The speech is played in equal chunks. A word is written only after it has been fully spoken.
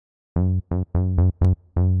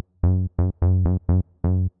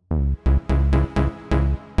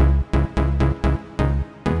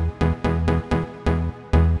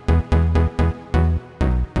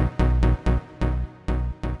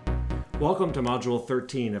Welcome to Module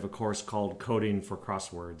 13 of a course called Coding for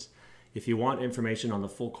Crosswords. If you want information on the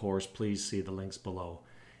full course, please see the links below.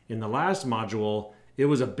 In the last module, it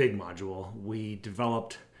was a big module. We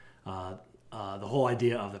developed the whole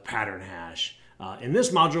idea of the pattern hash. In this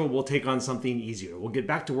module, we'll take on something easier. We'll get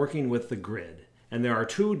back to working with the grid. And there are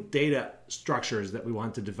two data structures that we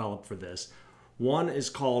want to develop for this. One is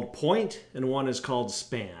called point and one is called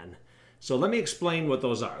span. So let me explain what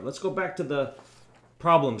those are. Let's go back to the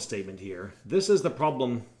problem statement here. This is the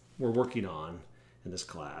problem we're working on in this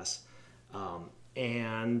class.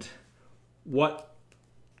 And what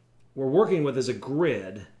we're working with is a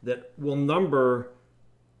grid that will number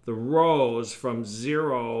the rows from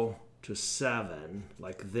 0 to 7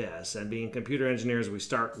 like this. And being computer engineers, we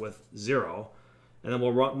start with 0. And then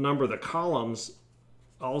we'll number the columns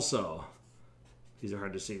also. These are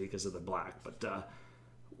hard to see because of the black, but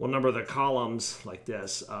we'll number the columns like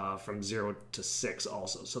this from 0 to 6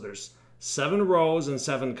 also. So there's 7 rows and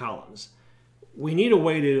 7 columns. We need a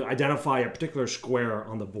way to identify a particular square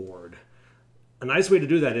on the board. A nice way to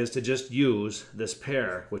do that is to just use this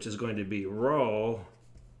pair, which is going to be row,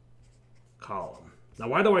 column. Now,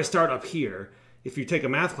 why do I start up here? If you take a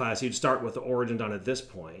math class, you'd start with the origin down at this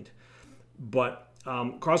point. But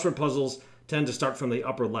crossword puzzles tend to start from the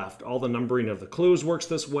upper left. All the numbering of the clues works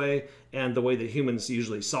this way, and the way that humans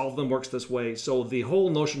usually solve them works this way. So the whole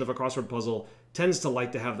notion of a crossword puzzle tends to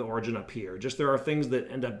like to have the origin up here. Just there are things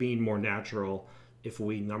that end up being more natural if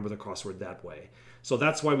we number the crossword that way. So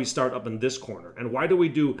that's why we start up in this corner. And why do we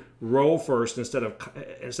do row first instead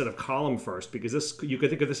of column first? Because this, you could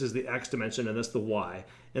think of this as the X dimension and this the Y.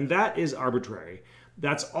 And that is arbitrary.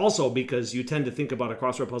 That's also because you tend to think about a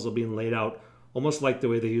crossword puzzle being laid out almost like the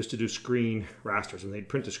way they used to do screen rasters. When they'd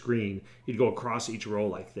print a screen, you'd go across each row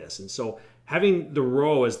like this. And so having the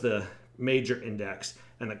row as the major index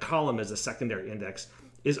and the column as a secondary index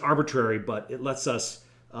is arbitrary, but it lets us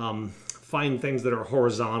find things that are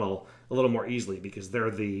horizontal a little more easily because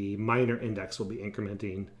they're the minor index will be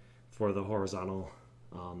incrementing for the horizontal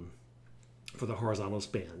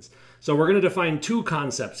spans. So we're going to define two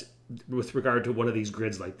concepts with regard to one of these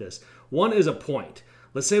grids like this. One is a point.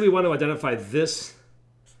 Let's say we want to identify this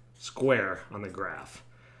square on the graph.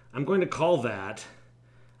 I'm going to call that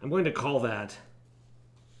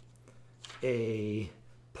a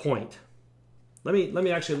point. Let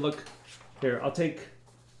me actually look here. I'll take,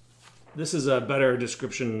 this is a better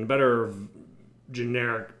description, better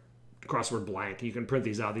generic crossword blank. You can print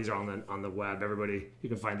these out. These are on the web. Everybody, you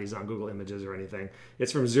can find these on Google Images or anything.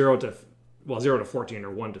 It's from 0 to 14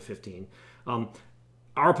 or 1 to 15.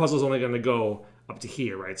 Our puzzle is only going to go up to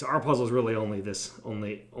here, right? So our puzzle is really only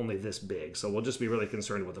this big. So we'll just be really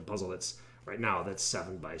concerned with a puzzle that's right now that's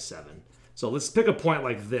 7 by 7. So let's pick a point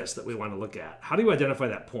like this that we want to look at. How do you identify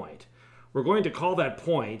that point? We're going to call that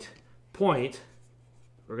point.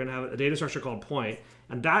 We're going to have a data structure called point,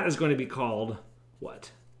 and that is going to be called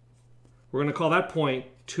what? We're going to call that point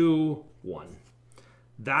 2, 1.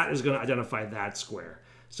 That is going to identify that square.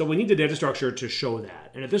 So we need the data structure to show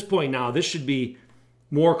that. And at this point now, this should be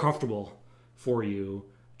more comfortable for you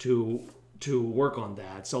to work on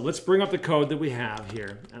that. So let's bring up the code that we have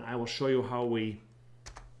here, and I will show you how we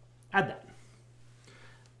add that.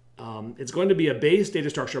 It's going to be a base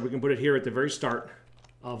data structure. We can put it here at the very start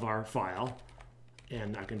of our file,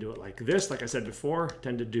 and I can do it like this. Like I said before,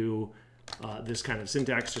 tend to do this kind of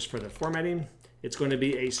syntax just for the formatting. It's going to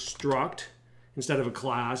be a struct instead of a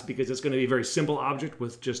class because it's going to be a very simple object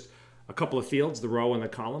with just a couple of fields, the row and the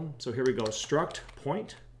column. So here we go, struct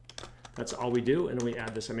point. That's all we do, and we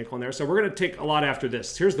add the semicolon there. So we're going to take a lot after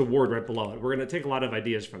this. Here's the word right below it. We're going to take a lot of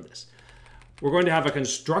ideas from this. We're going to have a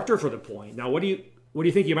constructor for the point. Now, what do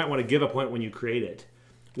you think you might want to give a point when you create it?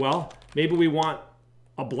 Well, maybe we want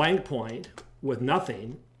a blank point with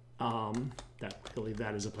nothing. We'll leave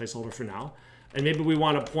that as a placeholder for now. And maybe we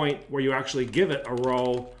want a point where you actually give it a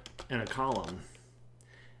row and a column.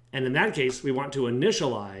 And in that case, we want to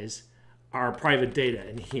initialize our private data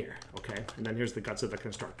in here, okay? And then here's the guts of the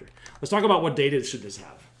constructor. Let's talk about what data should this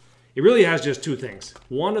have. It really has just two things.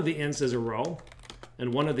 One of the ints is a row,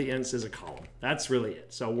 and one of the ints is a column. That's really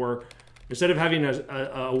it. So instead of having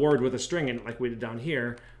a word with a string in it like we did down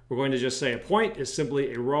here, we're going to just say a point is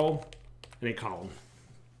simply a row and a column.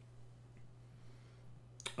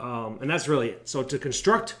 And that's really it. So to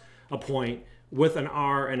construct a point with an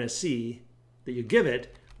R and a C that you give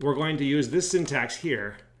it, we're going to use this syntax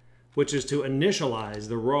here, which is to initialize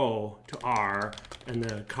the row to R and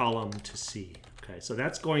the column to C. Okay, so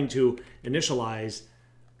that's going to initialize,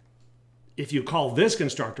 if you call this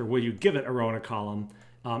constructor, where you give it a row and a column,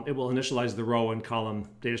 it will initialize the row and column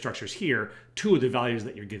data structures here to the values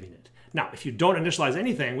that you're giving it. Now, if you don't initialize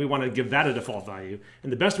anything, we want to give that a default value.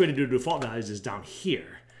 And the best way to do default values is down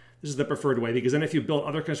here. This is the preferred way, because then if you build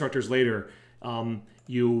other constructors later,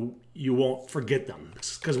 you won't forget them.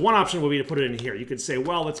 Because one option would be to put it in here. You could say,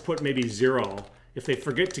 well, let's put maybe 0. If they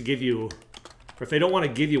forget to give you, or if they don't want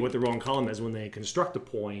to give you what the row and column is when they construct a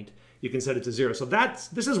point, you can set it to 0. So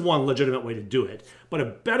this is one legitimate way to do it. But a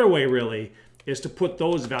better way really is to put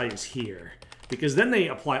those values here, because then they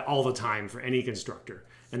apply all the time for any constructor.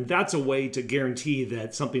 And that's a way to guarantee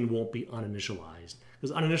that something won't be uninitialized.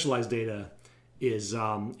 Because uninitialized data is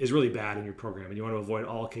really bad in your program, and you want to avoid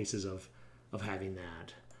all cases of having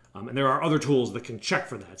that. And there are other tools that can check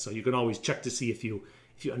for that, so you can always check to see if you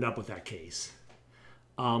end up with that case.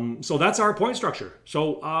 So that's our point structure.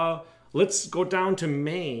 So let's go down to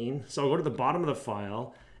main. So I'll go to the bottom of the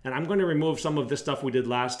file, and I'm going to remove some of this stuff we did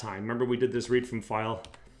last time. Remember, we did this read from file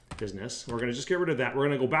business. We're going to just get rid of that. We're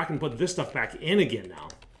going to go back and put this stuff back in again now.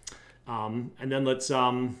 And then let's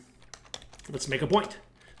make a point.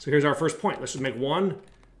 So here's our first point. Let's just make one.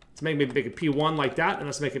 Let's make it P1 like that, and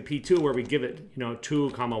let's make it P2 where we give it, 2,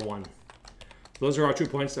 1. Those are our 2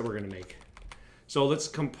 points that we're going to make. So let's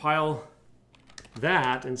compile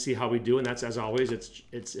that and see how we do. And that's, as always,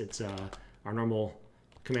 it's our normal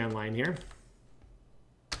command line here.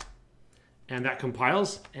 And that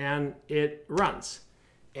compiles and it runs.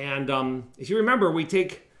 And if you remember, we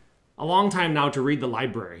take a long time now to read the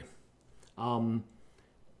library.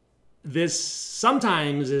 This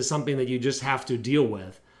sometimes is something that you just have to deal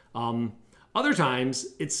with. Other times,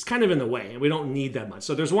 it's kind of in the way, and we don't need that much.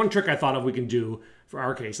 So there's one trick I thought of we can do for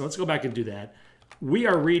our case. So let's go back and do that. We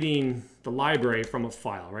are reading the library from a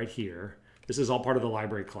file right here. This is all part of the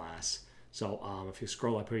library class. So if you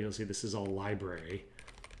scroll up here, you'll see this is all library.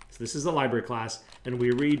 So this is the library class, and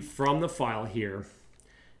we read from the file here,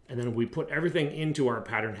 and then we put everything into our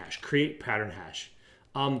pattern hash, create pattern hash.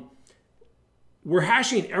 We're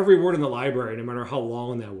hashing every word in the library, no matter how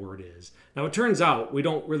long that word is. Now, it turns out we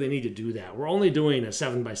don't really need to do that. We're only doing a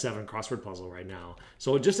 7x7 crossword puzzle right now.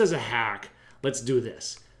 So just as a hack, let's do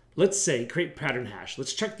this. Let's say create pattern hash.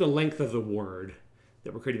 Let's check the length of the word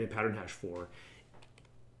that we're creating the pattern hash for.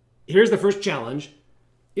 Here's the first challenge.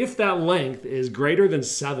 If that length is greater than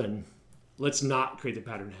 7, let's not create the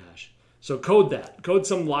pattern hash. So code that. Code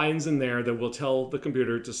some lines in there that will tell the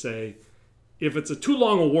computer to say, if it's too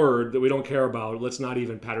long a word that we don't care about, let's not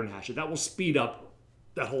even pattern hash it. That will speed up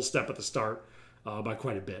that whole step at the start by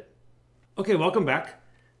quite a bit. Okay, welcome back.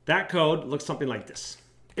 That code looks something like this.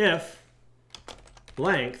 If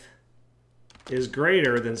length is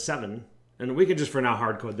greater than 7, and we can just for now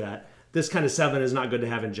hard code that. This kind of 7 is not good to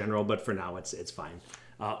have in general, but for now it's fine.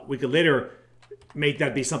 We could later make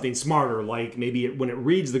that be something smarter, like maybe when it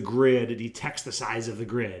reads the grid, it detects the size of the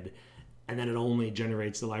grid, and then it only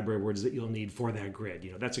generates the library words that you'll need for that grid.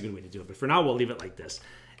 That's a good way to do it. But for now, we'll leave it like this.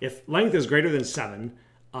 If length is greater than 7,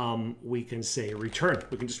 we can say return.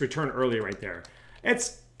 We can just return early right there.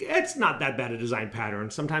 It's not that bad a design pattern.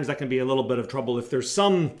 Sometimes that can be a little bit of trouble if there's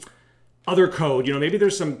some other code. Maybe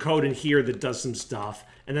there's some code in here that does some stuff,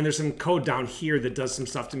 and then there's some code down here that does some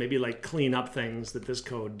stuff to maybe like clean up things that this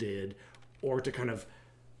code did, or to kind of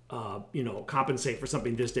compensate for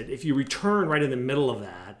something this did. If you return right in the middle of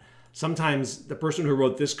that, sometimes the person who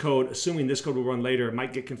wrote this code, assuming this code will run later,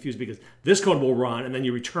 might get confused because this code will run and then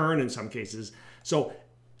you return in some cases. So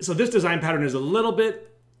this design pattern is a little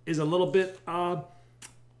bit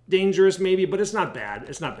dangerous maybe, but it's not bad.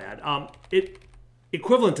 It's not bad.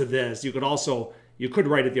 Equivalent to this, you could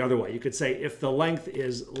write it the other way. You could say if the length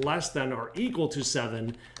is less than or equal to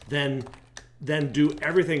 7, then do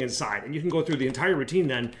everything inside. And you can go through the entire routine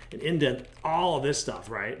then and indent all of this stuff,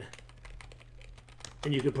 right?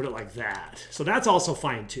 And you could put it like that. So that's also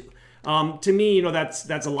fine too. To me,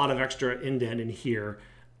 that's a lot of extra indent in here.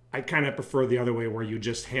 I kind of prefer the other way where you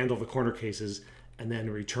just handle the corner cases and then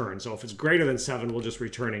return. So if it's greater than 7, we'll just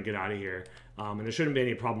return and get out of here. And there shouldn't be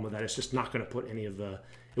any problem with that. It's just not going to put any of it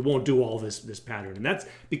won't do all this pattern. And that's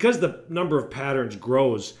because the number of patterns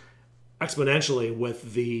grows exponentially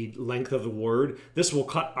with the length of the word. This will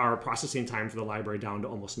cut our processing time for the library down to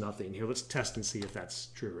almost nothing. Here, let's test and see if that's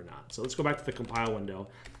true or not. So let's go back to the compile window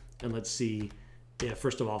and let's see if,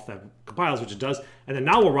 first of all, if that compiles, which it does. And then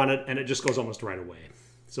now we'll run it and it just goes almost right away.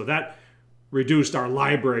 So that reduced our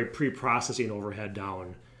library pre-processing overhead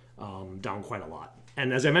down quite a lot.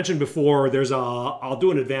 And as I mentioned before, I'll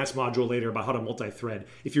do an advanced module later about how to multi-thread.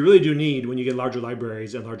 If you really do need, when you get larger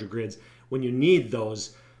libraries and larger grids, when you need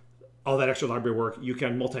all that extra library work, you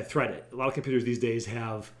can multi-thread it. A lot of computers these days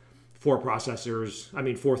have 4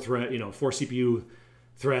 CPU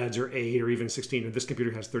threads, or 8, or even 16. And this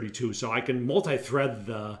computer has 32. So I can multi-thread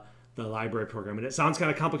the library program. And it sounds kind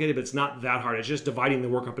of complicated, but it's not that hard. It's just dividing the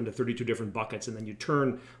work up into 32 different buckets, and then you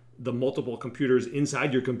turn the multiple computers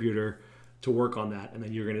inside your computer to work on that, and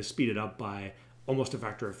then you're going to speed it up by almost a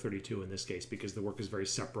factor of 32 in this case, because the work is very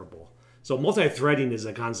separable. So multi-threading is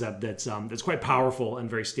a concept that's quite powerful and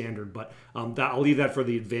very standard, but I'll leave that for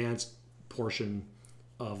the advanced portion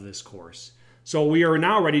of this course. So we are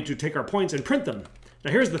now ready to take our points and print them.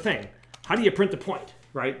 Now here's the thing. How do you print the point,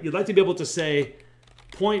 right? You'd like to be able to say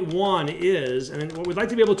point 1 is, and what we'd like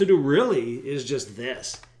to be able to do really is just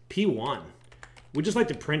this, P1. We'd just like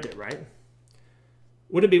to print it, right?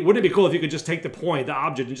 Wouldn't it be cool if you could just take the point, the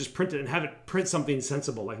object, and just print it and have it print something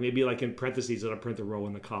sensible, like maybe like in parentheses it'll print the row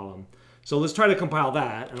and the column. So let's try to compile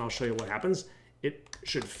that, and I'll show you what happens. It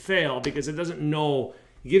should fail because it doesn't know.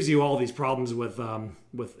 It gives you all these problems with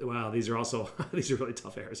wow, these are also these are really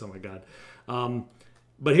tough errors. Oh my god.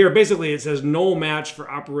 But here basically it says no match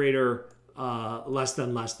for operator less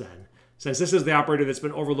than. Since this is the operator that's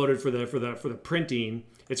been overloaded for the printing,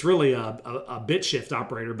 it's really a bit shift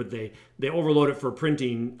operator, but they overload it for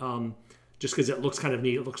printing just because it looks kind of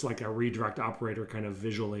neat. It looks like a redirect operator kind of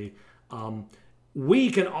visually.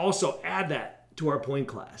 We can also add that to our point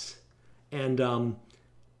class. And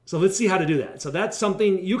so let's see how to do that. So that's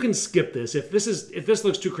something, you can skip this. If this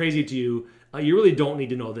looks too crazy to you, you really don't need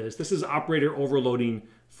to know this. This is operator overloading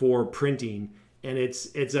for printing, and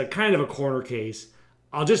it's a kind of a corner case.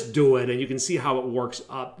 I'll just do it, and you can see how it works.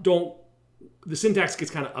 The syntax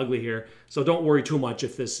gets kind of ugly here, so don't worry too much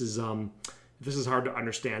if this is hard to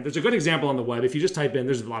understand. There's a good example on the web. If you just type in,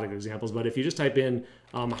 there's a lot of examples, but if you just type in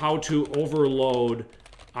how to overload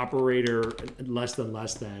operator less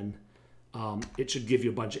than, it should give you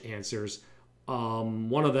a bunch of answers.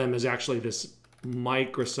 One of them is actually this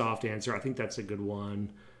Microsoft answer. I think that's a good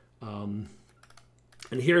one. And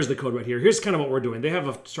here's the code right here. Here's kind of what we're doing. They have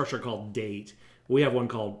a structure called date. We have one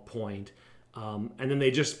called point. And then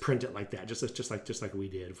they just print it like that, just like we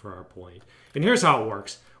did for our point. And here's how it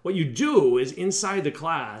works. What you do is inside the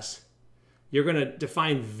class, you're going to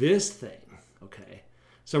define this thing, okay?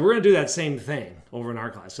 So we're going to do that same thing over in our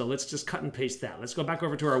class. So let's just cut and paste that. Let's go back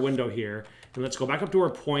over to our window here, and let's go back up to where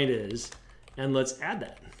point is, and let's add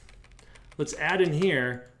that. Let's add in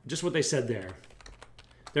here just what they said there.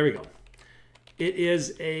 There we go. It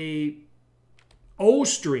is a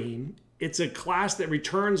ofstream. It's a class that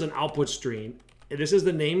returns an output stream. And this is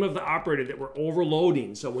the name of the operator that we're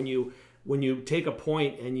overloading. So when you take a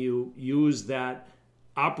point and you use that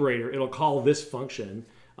operator, it'll call this function.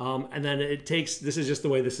 And then it takes, this is just the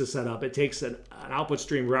way this is set up. It takes an output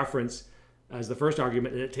stream reference as the first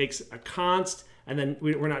argument, and it takes a const, and then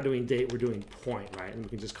we're not doing date, we're doing point, right? And we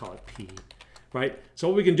can just call it P, right? So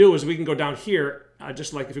what we can do is we can go down here,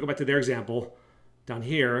 just like if you go back to their example, down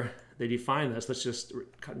here, they define this. Let's just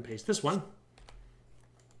cut and paste this one.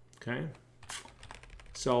 Okay.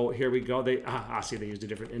 So here we go. See, they used a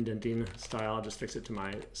different indenting style. I'll just fix it to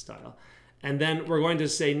my style. And then we're going to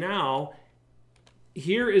say now,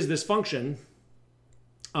 here is this function.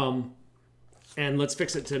 And let's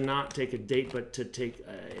fix it to not take a date, but to take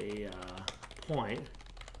a point.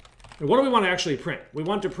 And what do we want to actually print? We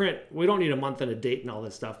want to print, we don't need a month and a date and all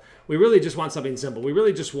this stuff. We really just want something simple. We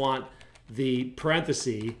really just want the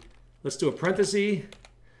parenthesis. Let's do a parenthesis.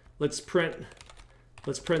 Let's print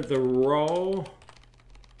the row.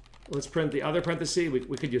 Let's print the other parenthesis.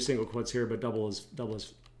 We could use single quotes here, but double is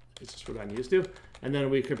just what I'm used to. And then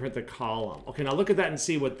we could print the column. Okay, now look at that and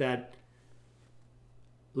see what that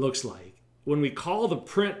looks like. When we call the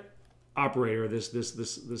print operator, this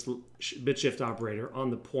bit shift operator on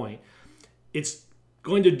the point, it's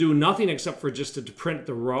going to do nothing except for just to print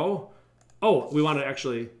the row. Oh, we want to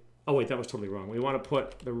actually, oh wait, that was totally wrong. We want to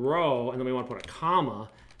put the row, and then we want to put a comma,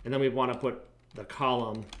 and then we want to put the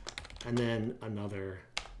column, and then another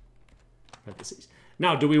parentheses.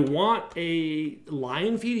 Now, do we want a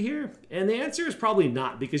line feed here? And the answer is probably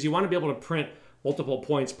not, because you want to be able to print multiple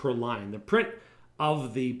points per line. The print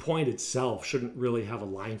of the point itself shouldn't really have a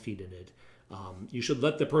line feed in it. You should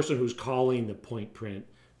let the person who's calling the point print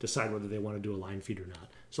decide whether they want to do a line feed or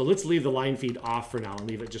not. So let's leave the line feed off for now and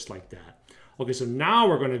leave it just like that. Okay, so now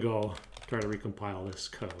we're going to go try to recompile this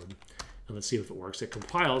code. And let's see if it works. It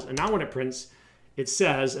compiles, and now when it prints, it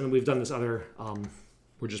says, and we've done this other,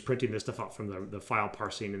 we're just printing this stuff out from the file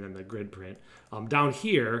parsing and then the grid print. Down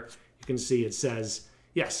here, you can see it says,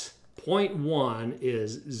 yes, point 1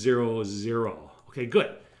 is 0, 0. Okay,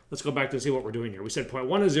 good. Let's go back to see what we're doing here. We said point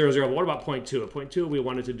 1 is 0, 0, but what about point 2? At point 2, we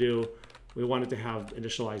wanted to have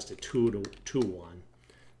initialized to 2, 1.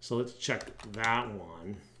 So let's check that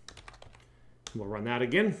one. We'll run that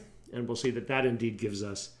again, and we'll see that that indeed gives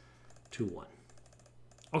us 2, 1.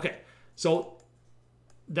 Okay, so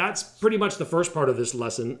that's pretty much the first part of this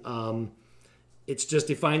lesson. It's just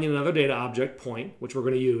defining another data object, point, which we're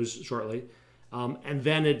going to use shortly. And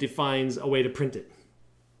then it defines a way to print it.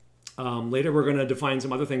 Later, we're going to define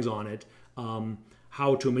some other things on it,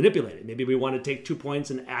 how to manipulate it. Maybe we want to take 2 points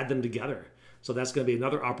and add them together. So that's going to be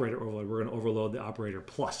another operator overload. We're going to overload the operator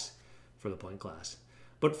plus for the point class.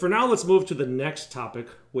 But for now, let's move to the next topic,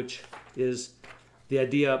 which is the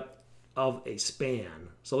idea of a span.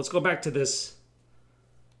 So let's go back to this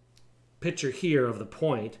picture here of the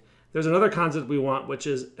point. There's another concept we want, which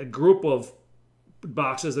is a group of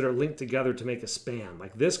boxes that are linked together to make a span.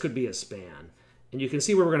 Like this could be a span. And you can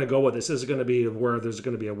see where we're going to go with this. This is going to be where there's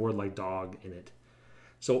going to be a word like dog in it.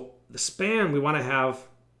 So the span we want to have,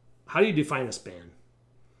 how do you define a span?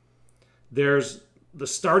 There's the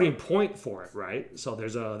starting point for it, right? So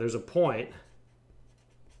there's a point.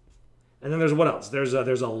 And then there's what else? There's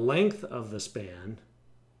a length of the span.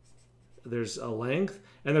 There's a length.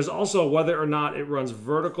 And there's also whether or not it runs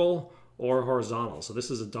vertical or horizontal. So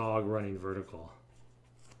this is a dog running vertical.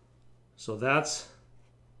 So that's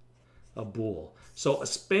a bool. So a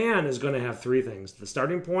span is going to have three things: the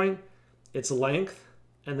starting point, its length,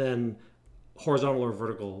 and then horizontal or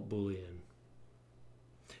vertical Boolean.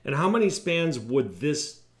 And how many spans would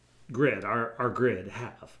this grid, our grid,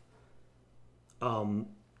 have?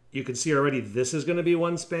 You can see already this is going to be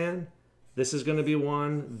one span. This is going to be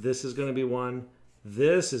one. This is going to be one.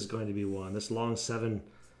 This is going to be one. This long seven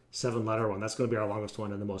letter one. That's going to be our longest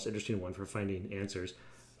one and the most interesting one for finding answers.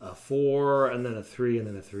 A 4 and then a 3 and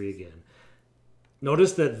then a 3 again.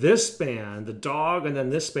 Notice that this span, the dog, and then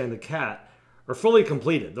this span, the cat, are fully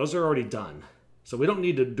completed. Those are already done. So we don't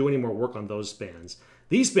need to do any more work on those spans.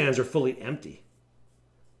 These spans are fully empty.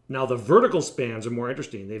 Now the vertical spans are more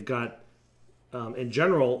interesting. They've got, in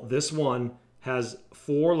general, this one has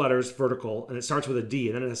 4 letters vertical, and it starts with a D,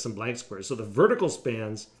 and then it has some blank squares. So the vertical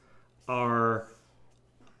spans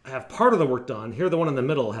have part of the work done. Here, the one in the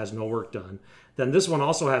middle has no work done. Then this one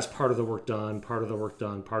also has part of the work done, part of the work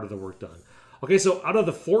done, part of the work done. Okay, so out of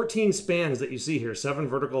the 14 spans that you see here, 7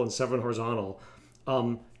 vertical and 7 horizontal,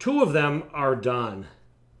 2 of them are done.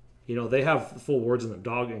 You know, they have full words in them,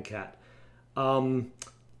 dog and cat.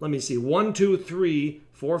 Let me see, 1, 2, 3,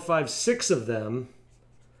 4, 5, 6 of them.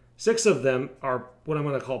 6 of them are what I'm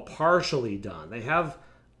going to call partially done. They have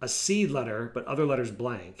a seed letter, but other letters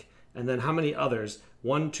blank. And then how many others?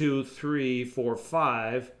 1, 2, 3, 4,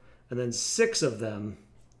 5, and then 6 of them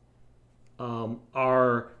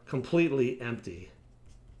are completely empty.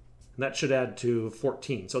 And that should add to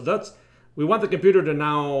 14. So we want the computer to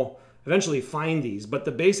now eventually find these, but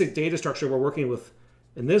the basic data structure we're working with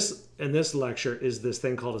in this lecture is this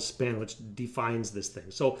thing called a span, which defines this thing.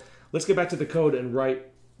 So let's get back to the code and write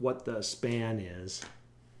what the span is.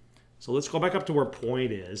 So let's go back up to where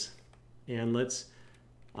point is, and let's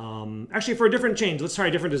actually, for a different change, let's try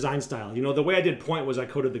a different design style. You know, the way I did point was I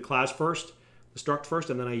coded the class first, the struct first,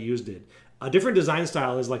 and then I used it. A different design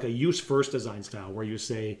style is like a use first design style, where you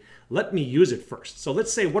say, let me use it first. So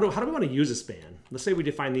let's say, how do we want to use a span? Let's say we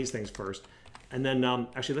define these things first. And then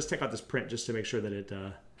actually, let's take out this print just to make sure that it,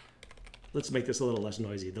 let's make this a little less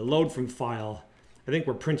noisy. The load from file, I think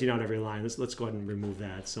we're printing out every line. Let's go ahead and remove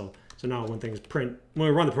that. So now when things print, when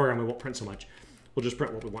we run the program, we won't print so much. We'll just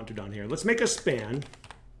print what we want to down here. Let's make a span.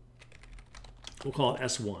 We'll call it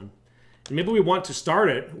S1. And maybe we want to start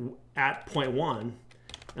it at point 1,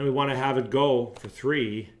 and we want to have it go for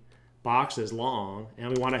 3 boxes long,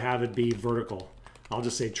 and we want to have it be vertical. I'll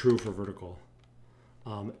just say true for vertical.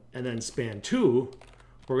 And then span 2,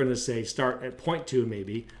 we're going to say start at point 2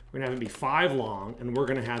 maybe. We're going to have it be 5 long, and we're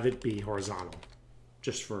going to have it be horizontal,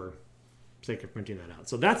 just for sake of printing that out.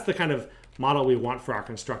 So that's the kind of model we want for our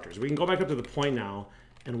constructors. We can go back up to the point now,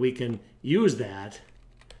 and we can use that.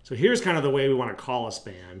 So here's kind of the way we want to call a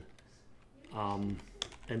span.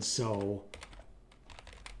 And so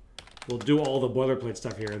we'll do all the boilerplate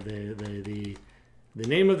stuff here. The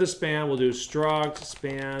name of the span, we'll do struct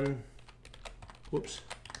span. Whoops.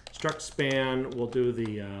 Struct span, we'll do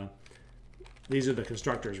these are the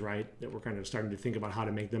constructors, right? That we're kind of starting to think about how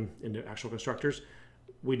to make them into actual constructors.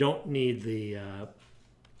 We don't need the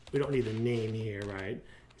name here, right?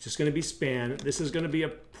 It's just going to be span. This is going to be a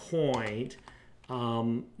point.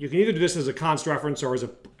 You can either do this as a const reference or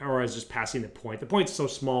as just passing the point. The point's so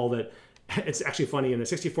small that it's actually funny. In a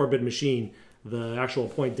 64-bit machine, the actual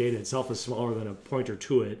point data itself is smaller than a pointer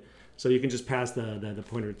to it. So you can just pass the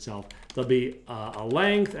pointer itself. There'll be a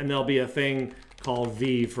length, and there'll be a thing called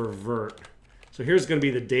v for vert. So here's going to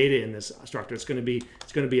be the data in this structure. It's going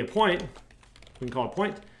to be a point. We can call it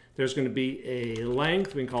point. There's going to be a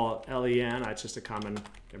length. We can call it len. It's just a common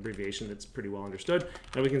abbreviation that's pretty well understood.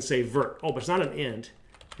 And we can say vert. Oh, but it's not an int.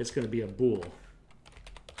 it's going to be a bool.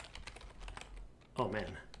 Oh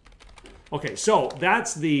man. Okay, so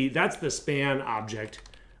that's the span object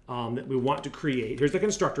that we want to create. Here's the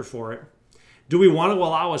constructor for it. Do we want to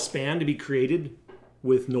allow a span to be created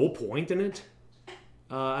with no point in it?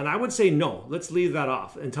 And I would say no. Let's leave that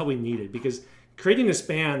off until we need it, because creating a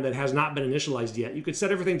span that has not been initialized yet, you could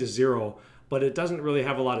set everything to 0, but it doesn't really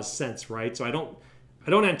have a lot of sense, right? So I don't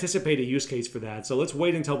anticipate a use case for that. So let's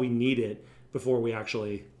wait until we need it before we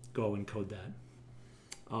actually go and code that.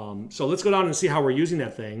 So let's go down and see how we're using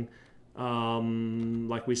that thing.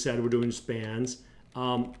 Like we said, we're doing spans.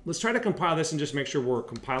 Let's try to compile this and just make sure we're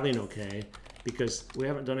compiling okay, because we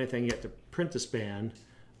haven't done anything yet to print the span.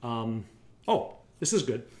 Oh, this is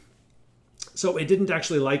good. So it didn't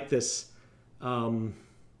actually like this. I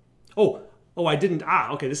didn't.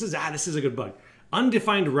 Okay, this is a good bug.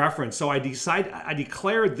 Undefined reference. So I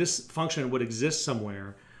declared this function would exist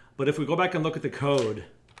somewhere, but if we go back and look at the code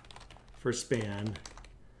for span,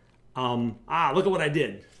 look at what I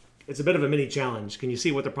did. It's a bit of a mini challenge. Can you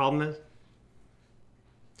see what the problem is?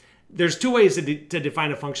 There's two ways to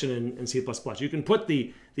define a function in C++. You can put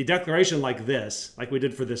the declaration like this, like we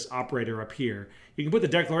did for this operator up here. You can put the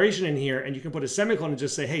declaration in here, and you can put a semicolon and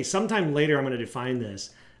just say, hey, sometime later I'm going to define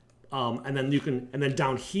this. And then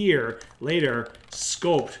down here later,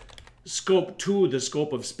 scope to the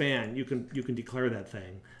scope of span. You can declare that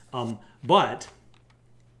thing.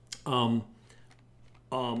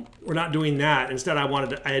 We're not doing that. Instead, I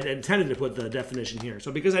had intended to put the definition here.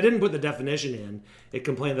 So because I didn't put the definition in, it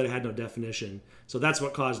complained that it had no definition. So that's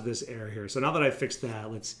what caused this error here. So now that I fixed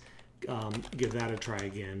that, let's give that a try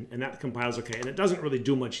again. And that compiles okay. And it doesn't really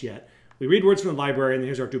do much yet. We read words from the library, and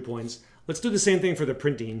here's our 2 points. Let's do the same thing for the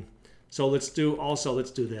printing. So let's do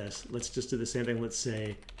this. Let's just do the same thing. Let's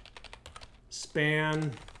say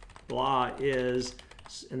span blah is,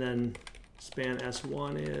 and then span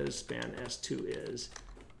S1 is, span S2 is.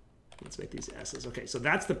 Let's make these S's. Okay, so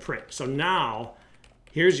that's the print. So now,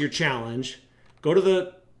 here's your challenge.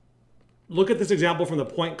 Look at this example from the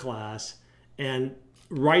point class and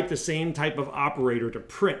write the same type of operator to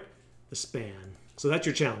print the span. So that's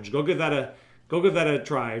your challenge. Go give that a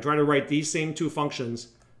try. Try to write these same 2 functions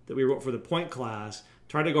that we wrote for the point class.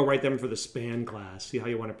 Try to go write them for the span class. See how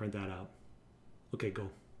you want to print that out. Okay, go.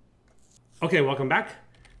 Okay, welcome back.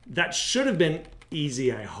 That should have been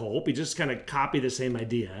easy, I hope. You just kind of copy the same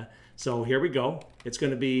idea. So here we go. It's going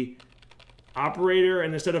to be operator,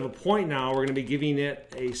 and instead of a point now, we're going to be giving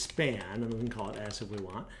it a span, and we can call it S if we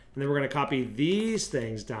want. And then we're going to copy these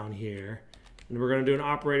things down here, and we're going to do an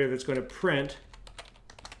operator that's going to print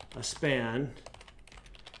a span.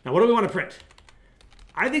 Now, what do we want to print?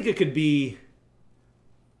 I think it could be,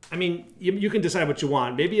 I mean, you can decide what you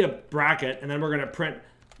want. Maybe a bracket, and then we're going to print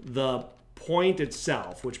the point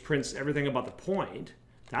itself, which prints everything about the point.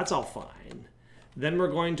 That's all fine. Then we're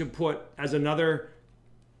going to put as another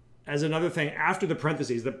thing after the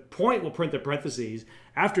parentheses. The point will print the parentheses.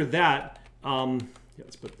 After that,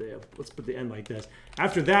 let's put the end like this.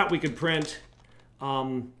 After that, we could print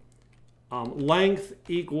length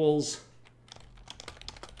equals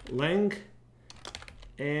length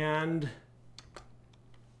and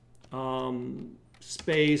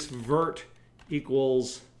space vert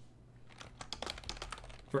equals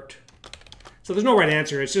vert. So there's no right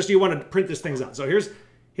answer. It's just you want to print this things out. So here's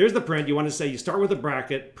the print. You want to say you start with a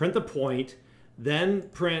bracket, print the point, then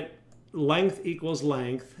print length equals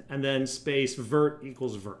length, and then space vert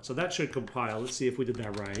equals vert. So that should compile. Let's see if we did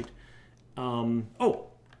that right.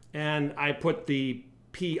 And I put the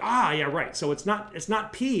P. Yeah, right. So it's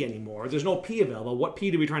not P anymore. There's no P available. What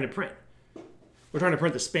P are we trying to print? We're trying to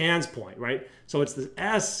print the spans point, right? So it's the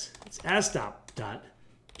S. It's S dot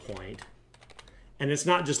point. And it's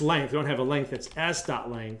not just length. We don't have a length. It's S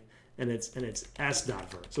dot length, and it's S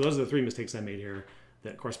dot vert. So those are the 3 mistakes I made here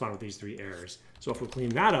that correspond with these 3 errors. So if we clean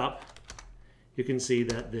that up, you can see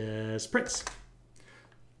that this prints.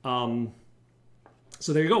 So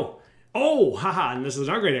there you go. Oh, haha, and this is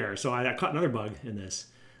another great error. So I caught another bug in this.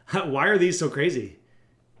 Why are these so crazy?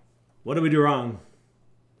 What did we do wrong?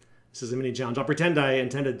 This is a mini challenge. I'll pretend I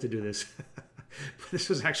intended to do this. But this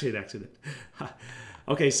was actually an accident.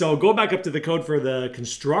 Okay, so go back up to the code for the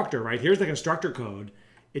constructor, right? Here's the constructor code.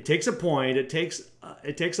 It takes a point, it takes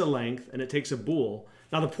a length, and it takes a bool.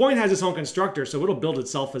 Now the point has its own constructor, so it'll build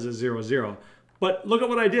itself as a 0, 0. But look at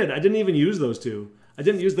what I did. I didn't even use those 2. I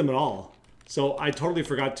didn't use them at all. So I totally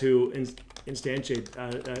forgot to instantiate,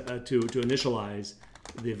 to initialize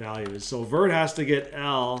the values. So vert has to get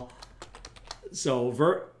L. So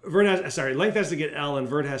length has to get L, and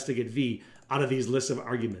vert has to get V out of these lists of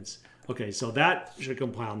arguments. Okay, so that should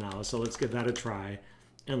compile now. So let's give that a try,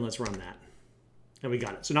 and let's run that. And we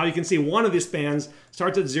got it. So now you can see one of these spans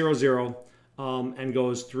starts at 0, 0, and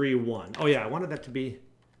goes 3, 1. Oh yeah, I wanted that to be,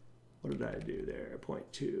 what did I do there?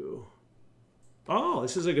 0.2. Oh,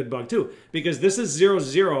 this is a good bug too, because this is 0,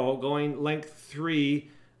 0 going length 3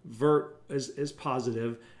 vert is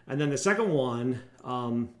positive. And then the second one,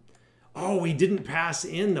 oh, we didn't pass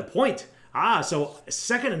in the point. So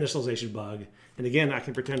second initialization bug. And again, I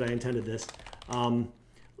can pretend I intended this.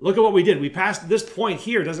 Look at what we did. We passed this point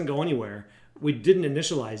here, doesn't go anywhere. We didn't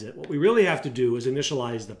initialize it. What we really have to do is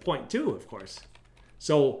initialize the point too, of course.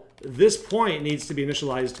 So this point needs to be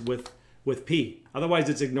initialized with P. Otherwise,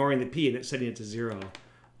 it's ignoring the P and it's setting it to 0.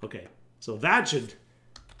 Okay, so that should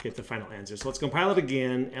get the final answer. So let's compile it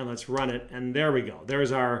again and let's run it. And there we go. There's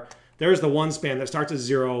the one span that starts at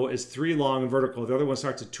 0, is 3 long and vertical. The other one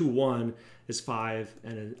starts at 2, 1, is 5,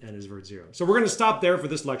 and is vert 0. So we're going to stop there for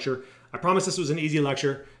this lecture. I promise this was an easy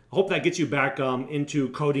lecture. I hope that gets you back into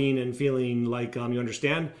coding and feeling like you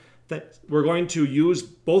understand that we're going to use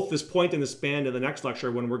both this point and the span in the next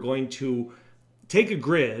lecture when we're going to take a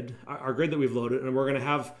grid, our grid that we've loaded, and we're going to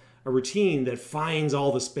have a routine that finds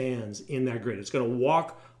all the spans in that grid. It's going to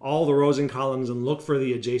walk all the rows and columns and look for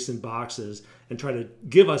the adjacent boxes and try to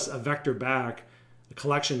give us a vector back, a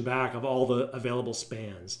collection back of all the available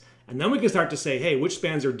spans. And then we can start to say, hey, which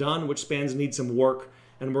spans are done, which spans need some work,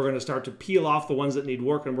 and we're going to start to peel off the ones that need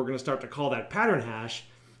work, and we're going to start to call that pattern hash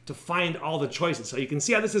to find all the choices. So you can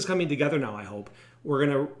see how this is coming together now, I hope. We're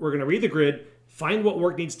going to read the grid, find what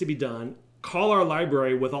work needs to be done, call our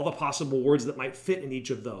library with all the possible words that might fit in each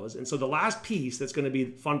of those. And so the last piece that's going to be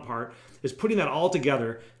the fun part is putting that all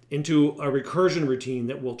together into a recursion routine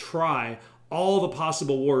that will try all the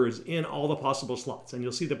possible words in all the possible slots. And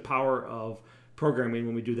you'll see the power of programming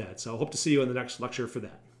when we do that. So I hope to see you in the next lecture for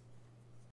that.